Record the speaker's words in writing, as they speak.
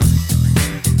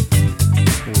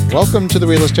Welcome to the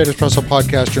Real Estate Espresso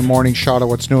Podcast, your morning shot of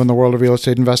what's new in the world of real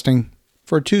estate investing.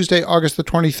 For Tuesday, August the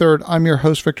 23rd, I'm your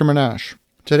host, Victor Menashe.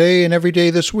 Today and every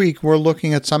day this week, we're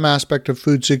looking at some aspect of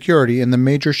food security and the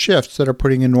major shifts that are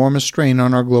putting enormous strain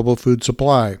on our global food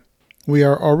supply. We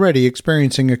are already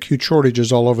experiencing acute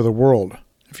shortages all over the world.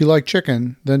 If you like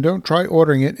chicken, then don't try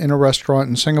ordering it in a restaurant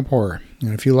in Singapore.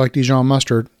 And if you like Dijon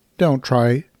mustard, don't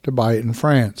try to buy it in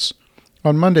France.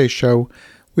 On Monday's show,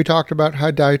 we talked about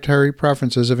how dietary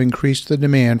preferences have increased the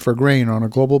demand for grain on a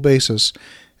global basis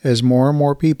as more and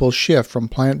more people shift from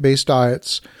plant-based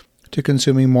diets to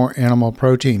consuming more animal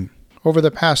protein. Over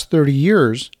the past 30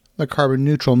 years, the carbon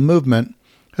neutral movement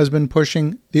has been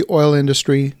pushing the oil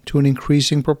industry to an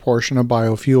increasing proportion of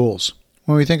biofuels.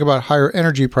 When we think about higher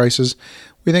energy prices,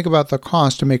 we think about the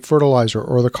cost to make fertilizer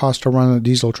or the cost to run a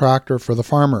diesel tractor for the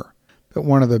farmer. But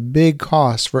one of the big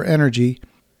costs for energy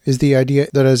is the idea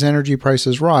that as energy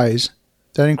prices rise,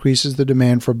 that increases the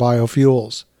demand for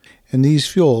biofuels. And these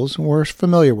fuels, we're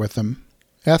familiar with them.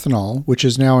 Ethanol, which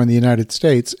is now in the United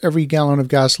States, every gallon of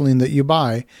gasoline that you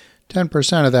buy,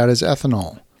 10% of that is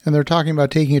ethanol. And they're talking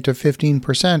about taking it to 15%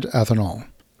 ethanol.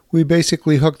 We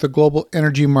basically hook the global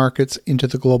energy markets into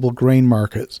the global grain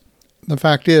markets. The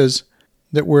fact is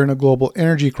that we're in a global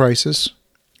energy crisis,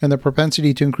 and the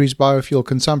propensity to increase biofuel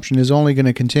consumption is only going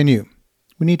to continue.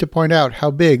 We need to point out how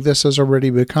big this has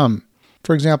already become.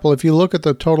 For example, if you look at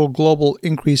the total global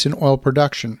increase in oil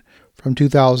production from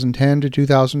 2010 to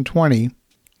 2020,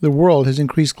 the world has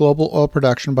increased global oil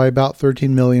production by about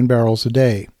 13 million barrels a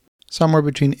day. Somewhere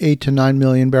between 8 to 9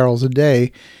 million barrels a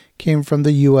day came from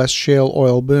the U.S. shale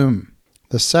oil boom.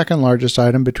 The second largest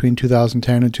item between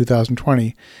 2010 and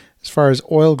 2020, as far as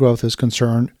oil growth is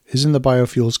concerned, is in the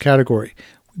biofuels category.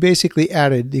 We basically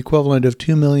added the equivalent of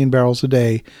 2 million barrels a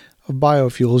day of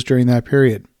biofuels during that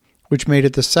period, which made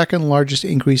it the second largest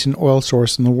increase in oil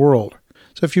source in the world.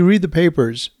 So if you read the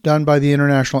papers done by the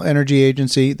International Energy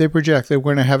Agency, they project that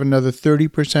we're going to have another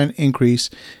 30%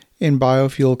 increase in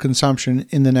biofuel consumption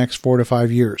in the next 4 to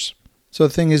 5 years. So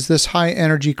the thing is, this high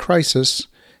energy crisis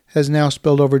has now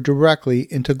spilled over directly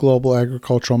into global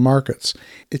agricultural markets.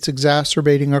 It's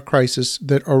exacerbating a crisis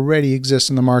that already exists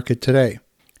in the market today.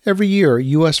 Every year,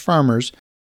 U.S. farmers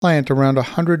plant around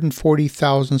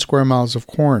 140,000 square miles of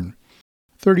corn,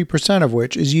 30% of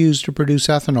which is used to produce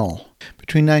ethanol.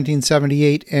 Between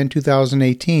 1978 and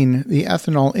 2018, the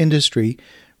ethanol industry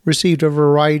received a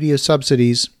variety of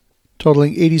subsidies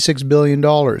totaling $86 billion,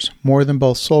 more than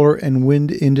both solar and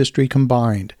wind industry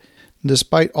combined.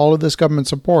 Despite all of this government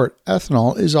support,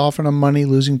 ethanol is often a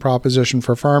money-losing proposition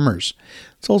for farmers.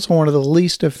 It's also one of the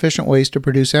least efficient ways to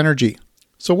produce energy.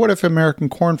 So what if American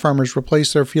corn farmers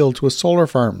replace their fields with solar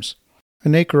farms?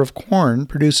 An acre of corn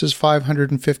produces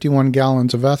 551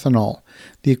 gallons of ethanol,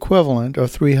 the equivalent of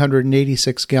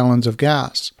 386 gallons of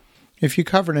gas. If you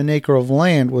covered an acre of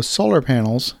land with solar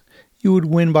panels, you would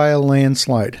win by a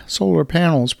landslide. Solar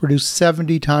panels produce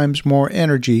 70 times more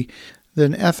energy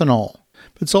than ethanol.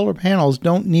 But solar panels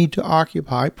don't need to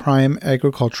occupy prime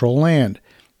agricultural land.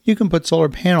 You can put solar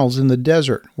panels in the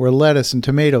desert where lettuce and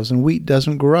tomatoes and wheat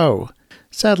doesn't grow.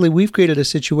 Sadly, we've created a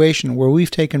situation where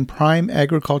we've taken prime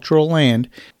agricultural land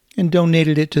and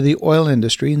donated it to the oil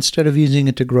industry instead of using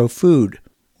it to grow food.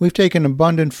 We've taken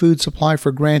abundant food supply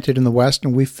for granted in the West,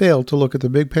 and we've failed to look at the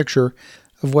big picture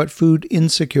of what food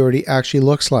insecurity actually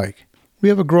looks like. We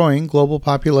have a growing global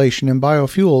population, and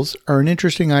biofuels are an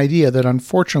interesting idea that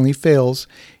unfortunately fails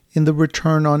in the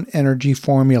return on energy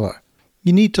formula.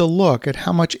 You need to look at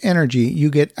how much energy you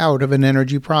get out of an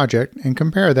energy project and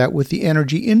compare that with the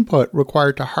energy input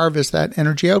required to harvest that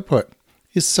energy output.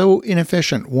 It's so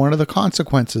inefficient. One of the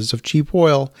consequences of cheap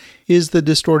oil is the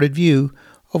distorted view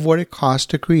of what it costs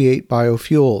to create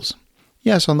biofuels.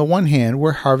 Yes, on the one hand,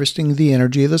 we're harvesting the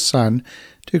energy of the sun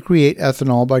to create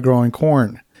ethanol by growing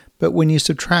corn. But when you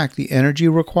subtract the energy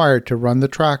required to run the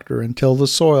tractor and till the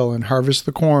soil and harvest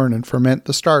the corn and ferment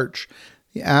the starch,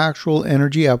 the actual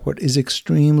energy output is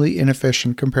extremely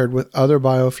inefficient compared with other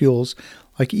biofuels,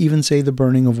 like even, say, the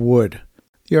burning of wood.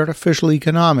 The artificial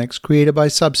economics created by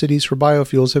subsidies for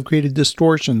biofuels have created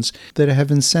distortions that have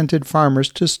incented farmers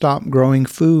to stop growing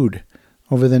food.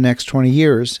 Over the next 20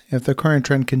 years, if the current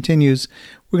trend continues,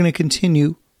 we're going to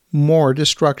continue more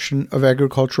destruction of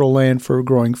agricultural land for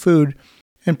growing food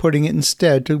and putting it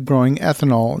instead to growing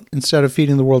ethanol instead of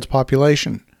feeding the world's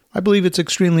population. I believe it's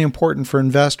extremely important for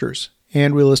investors,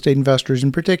 and real estate investors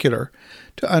in particular,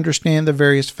 to understand the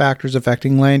various factors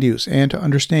affecting land use and to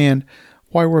understand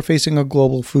why we're facing a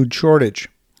global food shortage.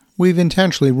 We've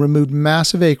intentionally removed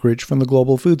massive acreage from the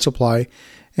global food supply,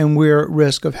 and we're at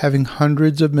risk of having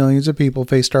hundreds of millions of people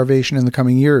face starvation in the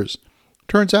coming years.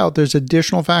 Turns out there's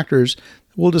additional factors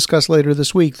we'll discuss later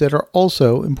this week that are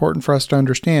also important for us to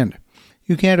understand.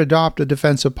 You can't adopt a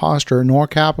defensive posture nor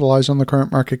capitalize on the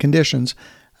current market conditions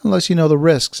unless you know the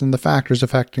risks and the factors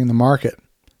affecting the market.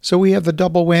 So we have the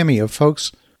double whammy of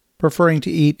folks preferring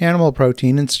to eat animal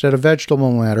protein instead of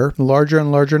vegetable matter in larger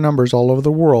and larger numbers all over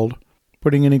the world,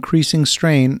 putting an increasing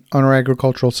strain on our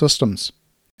agricultural systems.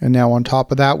 And now on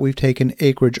top of that, we've taken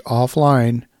acreage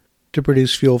offline to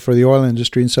produce fuel for the oil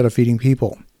industry instead of feeding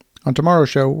people. On tomorrow's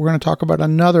show, we're going to talk about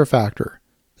another factor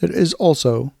that is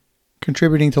also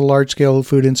contributing to large-scale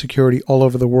food insecurity all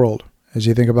over the world. As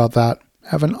you think about that,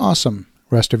 have an awesome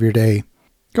rest of your day.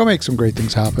 Go make some great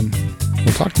things happen.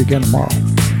 We'll talk to you again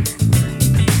tomorrow.